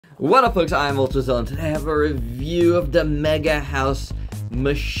What up, folks? I'm ultrazillatoys, and today I have a review of the MEGAHOUSE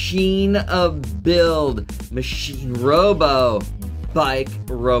machine build machine robo bike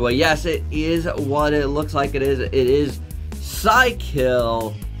robo. Yes, it is what it looks like it is. It is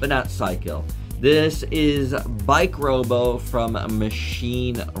CyKill, but not CyKill. This is Bike Robo from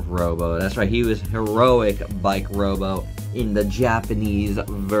Machine Robo. That's right, he was Heroic Bike Robo in the Japanese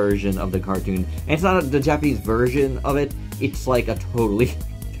version of the cartoon. And it's not the Japanese version of it, it's like a totally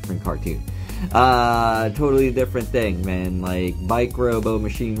different cartoon. Totally different thing, man. Like, Bike Robo,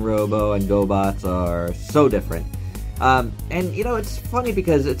 Machine Robo, and GoBots are so different. And, you know, it's funny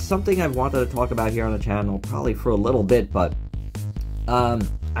because it's something I've wanted to talk about here on the channel probably for a little bit, but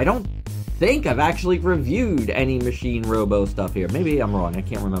I don't think I've actually reviewed any Machine Robo stuff here. Maybe I'm wrong, I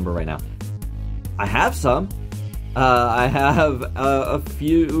can't remember right now. I have some. I have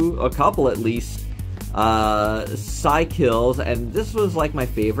a couple at least, CyKills, and this was like my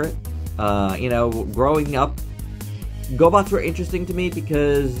favorite. You know, growing up, GoBots were interesting to me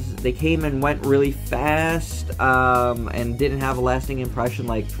because they came and went really fast, and didn't have a lasting impression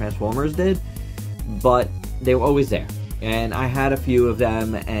like Transformers did, but they were always there. And I had a few of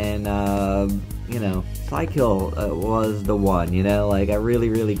them, and, you know, CyKill was the one, you know? Like, I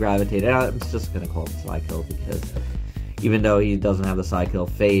really gravitated. I'm just gonna call him CyKill because even though he doesn't have the CyKill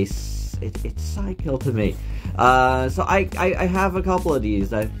face, it's CyKill to me. So I have a couple of these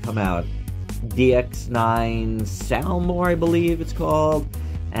that come out. DX9 Salmore, I believe it's called.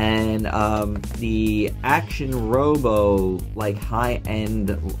 And the Action Robo, like higher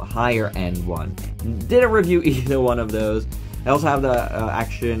end one. Didn't review either one of those. I also have the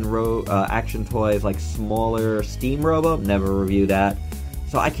Action Toys, like smaller Steam Robo. Never reviewed that.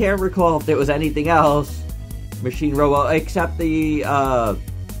 So I can't recall if there was anything else Machine Robo except the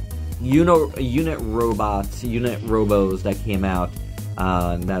unit robos that came out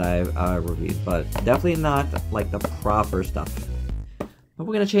that I reviewed, but definitely not like the proper stuff. But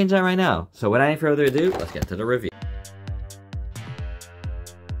we're going to change that right now. So without any further ado, let's get to the review.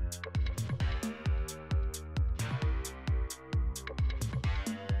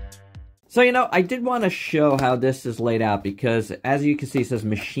 So, you know, I did want to show how this is laid out because, as you can see, it says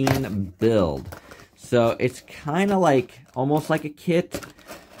machine build. So it's kind of like, almost like a kit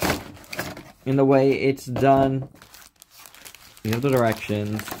in the way it's done. You have the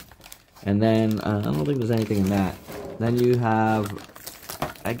directions, and then, I don't think there's anything in that. Then you have,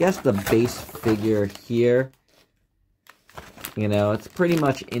 I guess, the base figure here. You know, it's pretty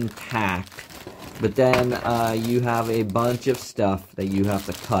much intact. But then you have a bunch of stuff that you have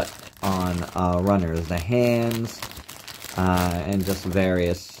to cut on runners. The hands, and just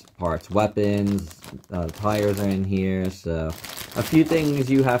various parts. Weapons, tires are in here, so a few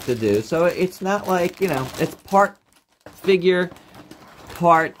things you have to do. So it's not like, you know, it's part figure,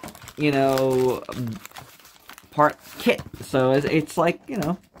 part, you know, part kit. So it's like, you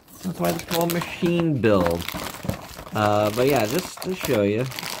know, that's why it's called machine build. But yeah, just to show you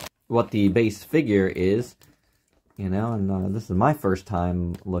what the base figure is, you know, and this is my first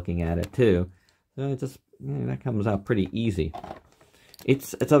time looking at it too. So it just, you know, that comes out pretty easy.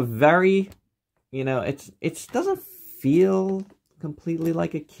 It's a very, you know, it doesn't feel completely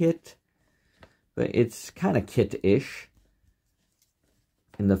like a kit, but it's kind of kit-ish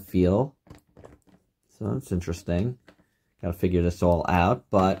in the feel. So that's interesting. Gotta figure this all out,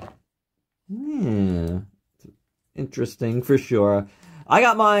 but yeah, interesting for sure. I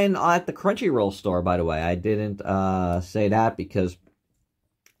got mine at the Crunchyroll store, by the way. I didn't say that because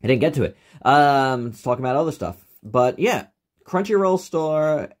I didn't get to it. It's talking about other stuff. But yeah, Crunchyroll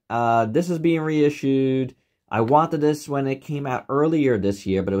store. This is being reissued. I wanted this when it came out earlier this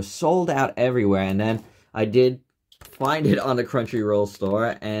year, but it was sold out everywhere. And then I did find it on the Crunchyroll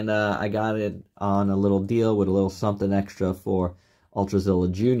store, and I got it on a little deal with a little something extra for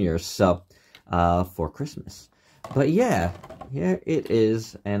Ultrazilla Jr. So for Christmas. But yeah, here it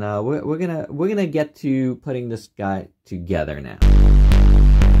is, and we're gonna get to putting this guy together now.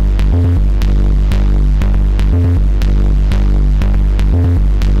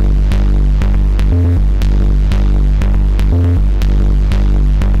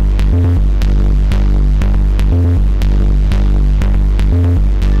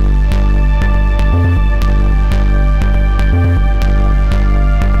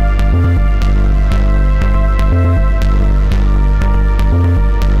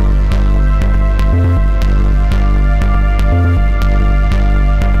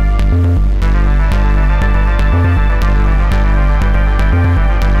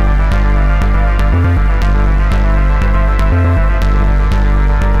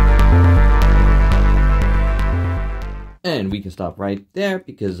 we can stop right there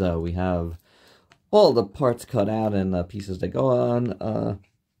because we have all the parts cut out and the pieces that go on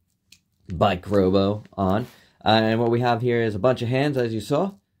Bike Robo on. And what we have here is a bunch of hands, as you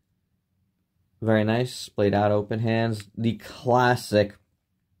saw. Very nice, splayed out open hands. The classic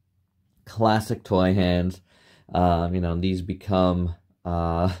toy hands. You know, these become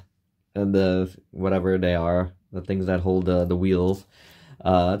the whatever they are, the things that hold the wheels.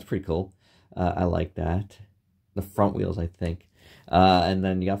 That's pretty cool. I like that. The front wheels, I think. And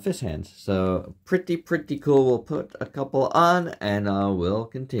then you got fist hands. So pretty cool. We'll put a couple on and we'll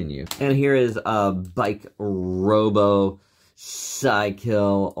continue. And here is Bike Robo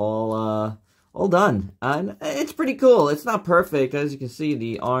CyKill all done. And it's pretty cool. It's not perfect. As you can see,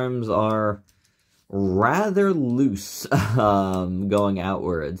 the arms are rather loose going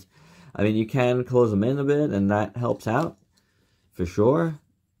outwards. I mean, you can close them in a bit and that helps out for sure.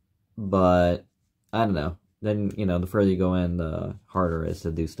 But I don't know. Then, you know, the further you go in, the harder it is to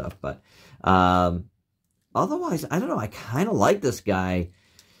do stuff. But otherwise, I don't know. I kind of like this guy.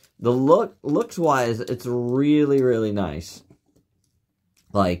 The looks-wise, it's really nice.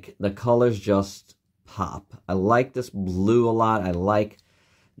 Like, the colors just pop. I like this blue a lot. I like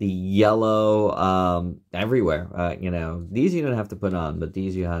the yellow everywhere. You know, these you don't have to put on, but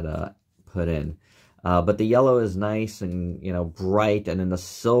these you had to put in. But the yellow is nice and, you know, bright. And then the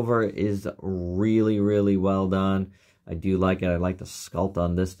silver is really well done. I do like it. I like the sculpt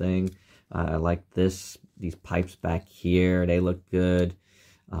on this thing. I like these pipes back here. They look good.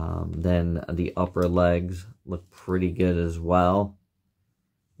 Then the upper legs look pretty good as well.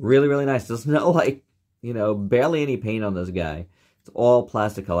 Really nice. There's no, like, you know, barely any paint on this guy. It's all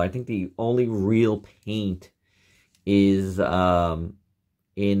plastic color. I think the only real paint is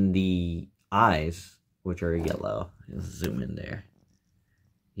in the eyes, which are yellow. Let's zoom in there.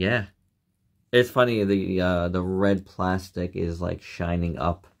 Yeah. It's funny, the red plastic is like shining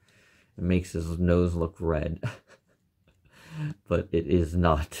up. It makes his nose look red. But it is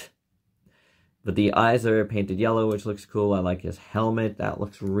not. But the eyes are painted yellow, which looks cool. I like his helmet. That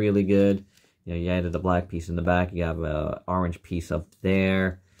looks really good. You know, you added a black piece in the back. You have an orange piece up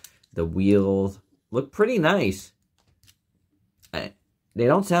there. The wheels look pretty nice. They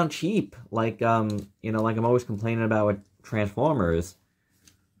don't sound cheap, like, you know, like I'm always complaining about with Transformers.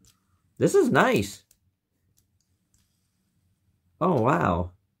 This is nice. Oh,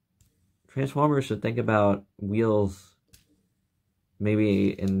 wow. Transformers should think about wheels maybe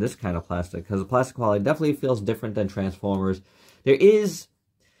in this kind of plastic, because the plastic quality definitely feels different than Transformers. There is,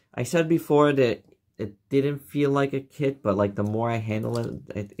 I said before that it didn't feel like a kit, but, like, the more I handle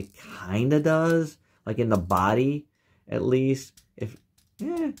it, it kind of does. Like, in the body, at least.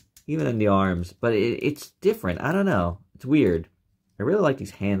 Even in the arms. But it's different. I don't know. It's weird. I really like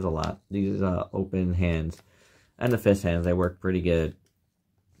these hands a lot. These open hands. And the fist hands. They work pretty good.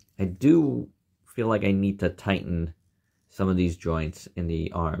 I do feel like I need to tighten some of these joints in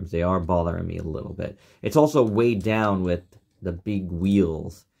the arms. They are bothering me a little bit. It's also weighed down with the big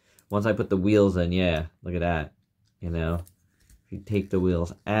wheels. Once I put the wheels in, yeah. Look at that. You know. If you take the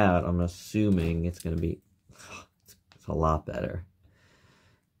wheels out, I'm assuming it's going to be... It's a lot better.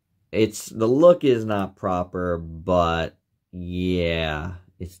 The look is not proper, but yeah,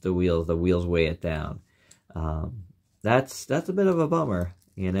 it's the wheels. The wheels weigh it down. That's a bit of a bummer,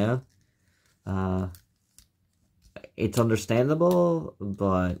 you know. It's understandable,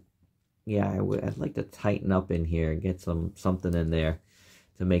 but yeah, I'd like to tighten up in here, get something in there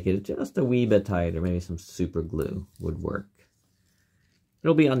to make it just a wee bit tighter. Maybe some super glue would work.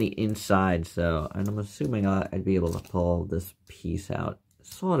 It'll be on the inside, so, and I'm assuming I'd be able to pull this piece out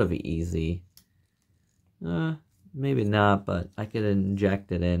sort of easy. Maybe not, but I could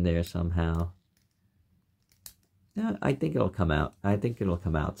inject it in there somehow. Yeah, I think it'll come out. I think it'll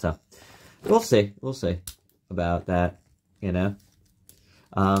come out, so we'll see. We'll see about that, you know.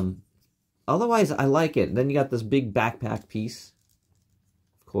 Otherwise, I like it. Then you got this big backpack piece.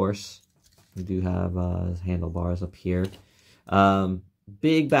 Of course, we do have handlebars up here.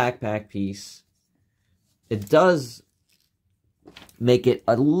 Big backpack piece. It does make it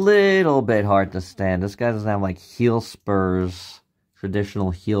a little bit hard to stand. This guy doesn't have like heel spurs,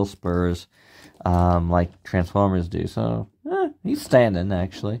 traditional heel spurs, like Transformers do. So, he's standing,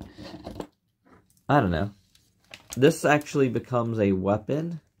 actually. I don't know. This actually becomes a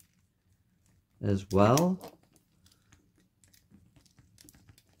weapon as well.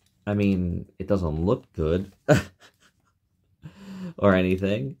 I mean, it doesn't look good or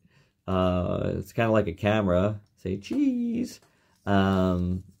anything. It's kind of like a camera. Say cheese.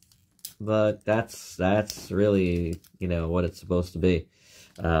 But that's really, you know, what it's supposed to be.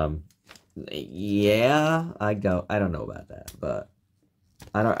 Yeah, I don't know about that, but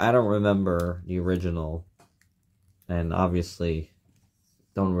I don't remember the original, and obviously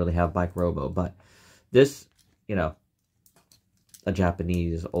don't really have Bike Robo, but this, you know, a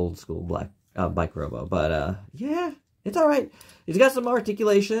Japanese old school Bike Robo, but yeah, it's all right. He's got some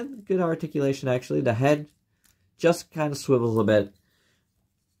articulation, good articulation actually. The head just kind of swivels a bit.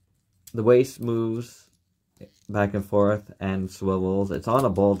 The waist moves back and forth and swivels. It's on a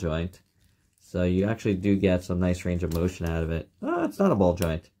ball joint, so you actually do get some nice range of motion out of it. Oh, it's not a ball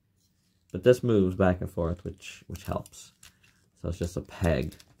joint, but this moves back and forth, which helps. So it's just a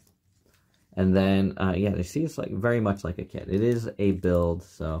peg. And then, yeah, you see it's like very much like a kit. It is a build,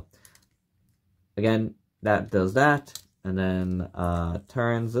 so again, that does that. And then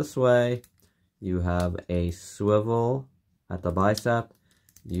turns this way. You have a swivel at the bicep.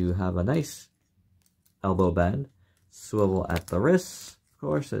 You have a nice elbow bend. Swivel at the wrists, of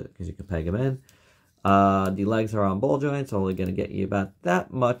course, because you can peg them in. The legs are on ball joints, only going to get you about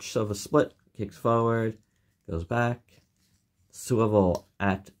that much of a split. Kicks forward, goes back. Swivel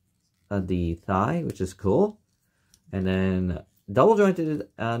at the thigh, which is cool. And then double jointed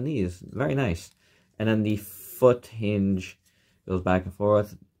knees, very nice. And then the foot hinge goes back and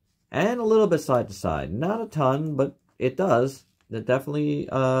forth. And a little bit side to side. Not a ton, but it does. It definitely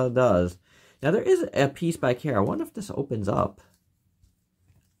does. Now, there is a piece back here. I wonder if this opens up.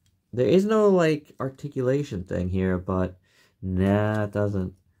 There is no, like, articulation thing here, but nah, it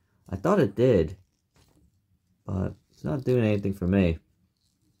doesn't. I thought it did, but it's not doing anything for me.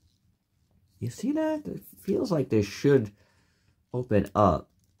 You see that? It feels like this should open up.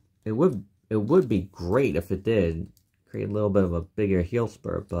 It would be great if it did. Create a little bit of a bigger heel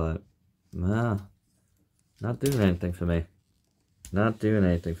spurt, but nah, not doing anything for me. Not doing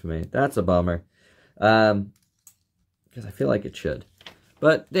anything for me. That's a bummer. Because I feel like it should.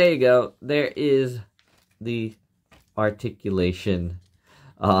 But there you go. There is the articulation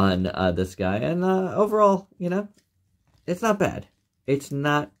on this guy. And overall, you know, it's not bad. It's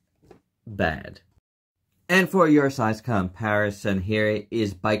not bad. And for your size comparison, here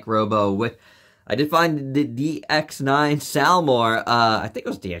is Bike Robo with, I did find the DX9 Salmore. I think it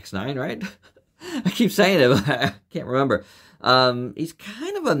was DX9, right? I keep saying it, but I can't remember. He's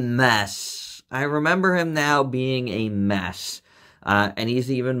kind of a mess. I remember him now being a mess. And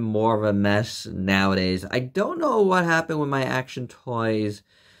he's even more of a mess nowadays. I don't know what happened with my Action Toys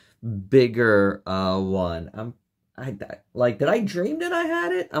bigger one. Did I dream that I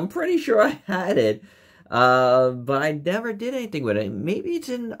had it? I'm pretty sure I had it. But I never did anything with it. Maybe it's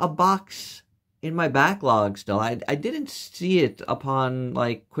in a box in my backlog still. I didn't see it upon,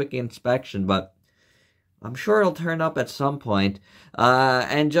 like, quick inspection, but I'm sure it'll turn up at some point.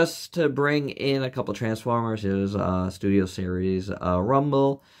 And just to bring in a couple Transformers, is Studio Series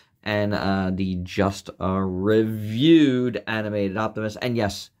Rumble and the just reviewed animated Optimus. And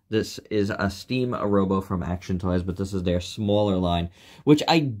yes, this is a Steam Robo from Action Toys, but this is their smaller line, which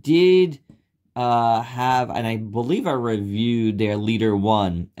I did have, and I believe I reviewed their Leader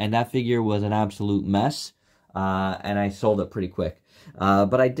 1, and that figure was an absolute mess, and I sold it pretty quick.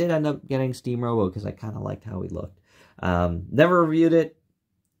 But I did end up getting Steam Robo because I kind of liked how he looked. Never reviewed it.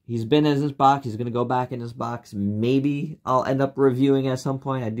 He's been in his box. He's going to go back in his box. Maybe I'll end up reviewing at some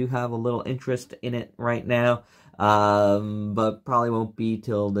point. I do have a little interest in it right now. But probably won't be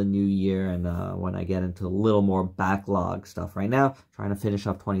till the new year and when I get into a little more backlog stuff. Right now, trying to finish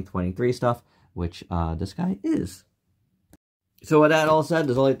up 2023 stuff, which this guy is. So with that all said,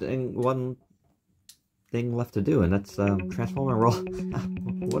 there's only one thing left to do, and that's transform and roll.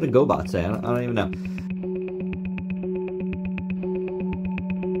 What did GoBots say? I don't even know.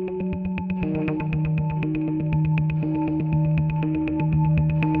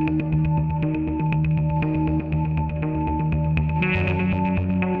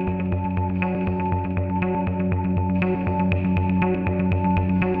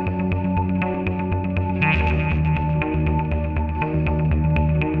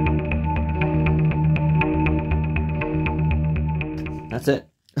 That's it.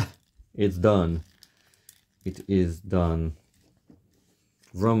 It's done. It is done.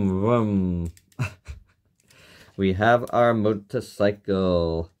 Vroom, vroom. We have our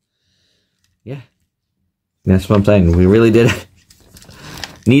motorcycle. Yeah. That's what I'm saying. We really did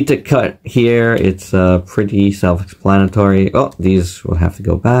need to cut here. It's pretty self-explanatory. Oh, these will have to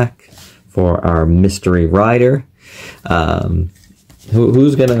go back for our mystery rider.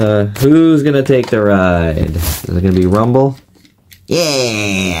 Who's gonna take the ride? Is it gonna be Rumble?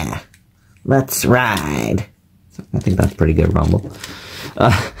 Yeah, let's ride. I think that's pretty good, Rumble.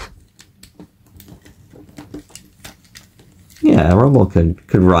 Yeah, yeah, a Robo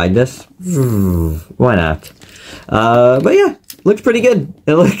could ride this. Why not? But yeah, looks pretty good.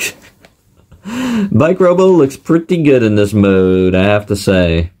 It looks... Bike Robo looks pretty good in this mode, I have to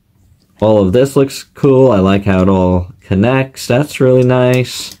say. All of this looks cool. I like how it all connects. That's really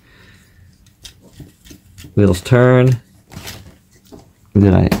nice. Wheels turn.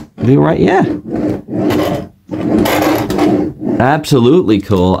 Did I do it right? Yeah. Absolutely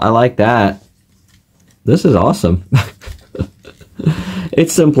cool. I like that. This is awesome.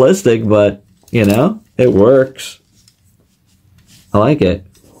 It's simplistic, but, you know, it works. I like it.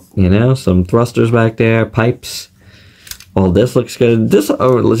 You know, some thrusters back there, pipes. Oh, this looks good. This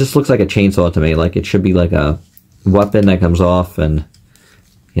just looks like a chainsaw to me. Like it should be like a weapon that comes off and,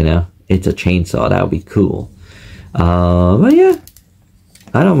 you know, it's a chainsaw. That would be cool. But yeah,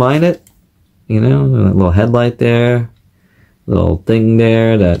 I don't mind it. You know, a little headlight there. Little thing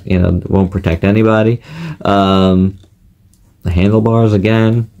there that, you know, won't protect anybody. The handlebars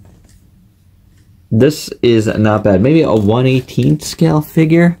again. This is not bad. Maybe a 1/18 scale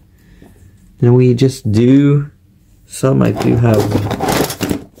figure. And we just do some. I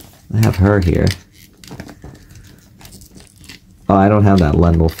have her here. Oh, I don't have that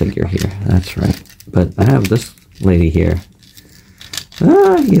Lendl figure here. That's right. But I have this lady here.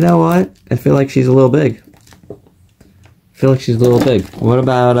 You know what? I feel like she's a little big. What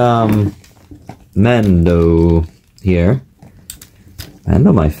about Mendo here?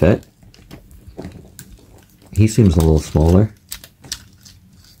 Mendo might fit. He seems a little smaller.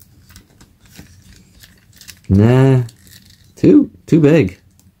 Nah, too big.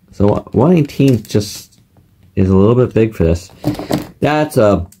 So 1/18 just is a little bit big for this. That's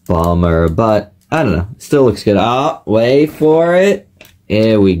a bummer, but I don't know. Still looks good. Oh, wait for it.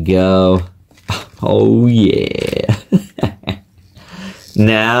 Here we go. Oh yeah.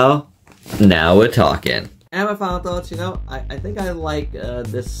 Now we're talking. And my final thoughts, you know, I think I like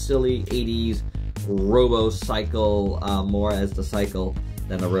this silly 80s Robo cycle more as the cycle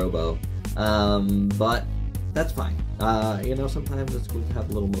than a Robo. But that's fine. You know, sometimes it's cool to have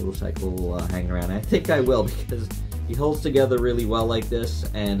a little motorcycle hanging around. I think I will because he holds together really well like this,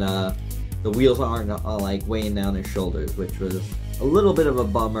 and the wheels aren't like weighing down his shoulders, which was a little bit of a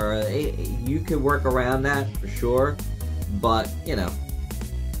bummer. You could work around that for sure, but you know,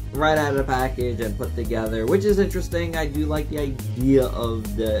 right out of the package and put together, which is interesting. I do like the idea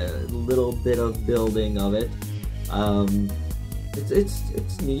of the little bit of building of it.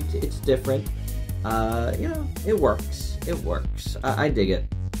 It's neat. It's different. You know, it works. I dig it,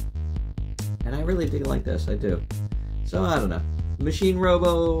 and I really dig like this. I do. So I don't know. Machine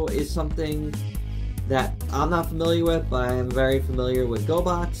Robo is something that I'm not familiar with, but I am very familiar with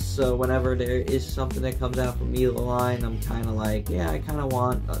GoBots. So whenever there is something that comes out from either line, I'm kind of like, yeah, I kind of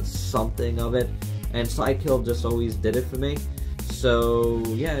want something of it. And CyKill just always did it for me. So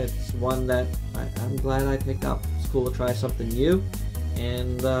yeah, it's one that I'm glad I picked up. It's cool to try something new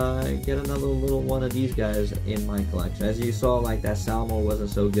and get another little one of these guys in my collection. As you saw, like that Salmo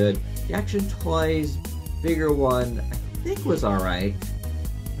wasn't so good. The Action Toys bigger one I think was alright.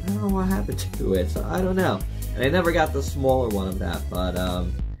 I don't know what happened to it, so I don't know. And I never got the smaller one of that, but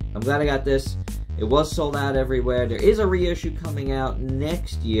I'm glad I got this. It was sold out everywhere. There is a reissue coming out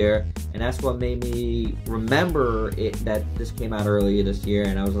next year, and that's what made me remember that this came out earlier this year,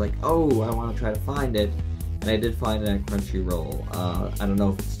 and I was like, oh, I want to try to find it. And I did find it at Crunchyroll. I don't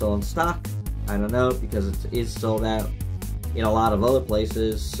know if it's still in stock. I don't know, because it is sold out in a lot of other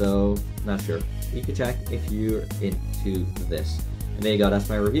places, so not sure. You can check if you're into this. And there you go, that's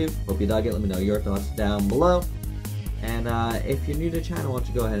my review. Hope you dug it. Let me know your thoughts down below. And if you're new to the channel, why don't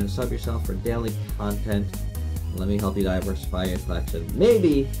you go ahead and sub yourself for daily content. Let me help you diversify your collection.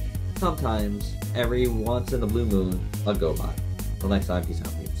 Maybe, sometimes, every once in a blue moon, a GoBot. Till next time, peace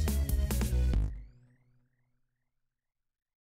out, peeps.